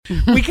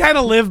we kind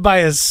of live by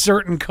a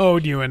certain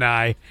code, you and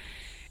I.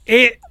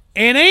 It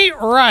ain't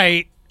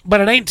right,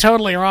 but it ain't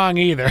totally wrong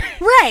either.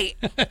 Right.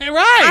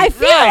 Right. I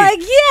feel like,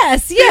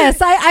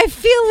 yes. I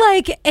feel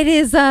like it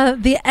is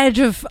the edge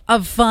of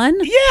fun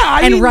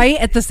and right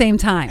at the same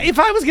time. If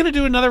I was going to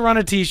do another run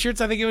of T-shirts,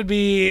 I think it would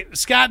be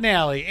Scott and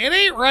Allie. It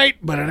ain't right,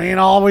 but it ain't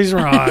always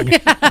wrong.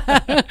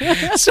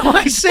 So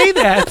I say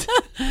that.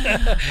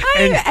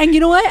 And you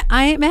know what?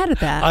 I ain't mad at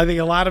that. I think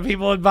a lot of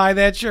people would buy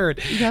that shirt.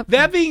 Yep.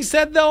 That being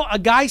said, though, a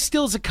guy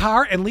steals a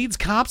car and leads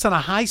cops on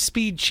a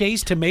high-speed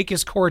chase to make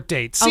his court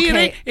date. See,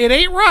 Okay. it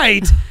ain't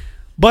right,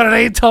 but it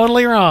ain't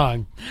totally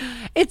wrong.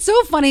 It's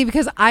so funny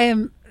because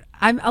I'm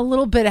a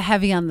little bit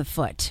heavy on the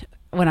foot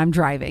when I'm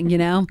driving, you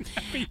know?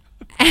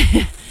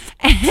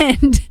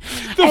 and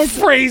The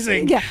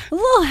phrasing. Yeah, a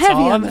little heavy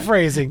All on on the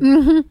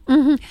phrasing.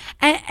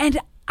 And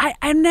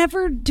I'm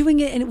never doing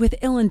it with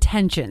ill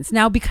intentions.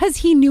 Now, because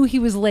he knew he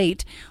was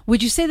late,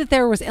 would you say that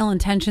there was ill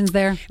intentions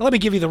there? Let me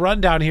give you the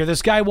rundown here.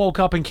 This guy woke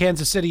up in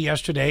Kansas City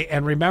yesterday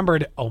and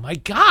remembered, oh my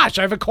gosh,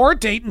 I have a court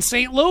date in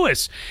St.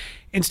 Louis.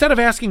 Instead of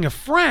asking a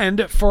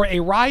friend for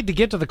a ride to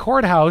get to the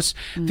courthouse,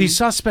 the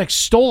suspect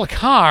stole a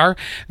car.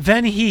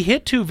 Then he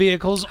hit two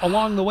vehicles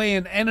along the way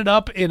and ended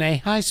up in a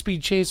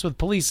high-speed chase with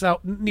police. Now,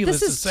 needless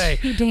This to is say,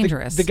 too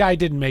dangerous. The guy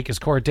didn't make his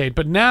court date,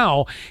 but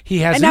now he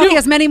has And now he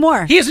has many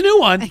more. He has a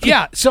new one.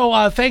 Yeah.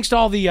 So thanks to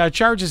all the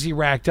charges he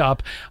racked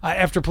up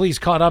after police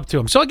caught up to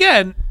him. So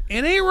again,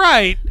 it ain't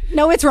right.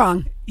 No, it's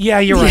wrong. Yeah,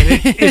 you're right.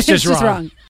 It's just It's just wrong. wrong.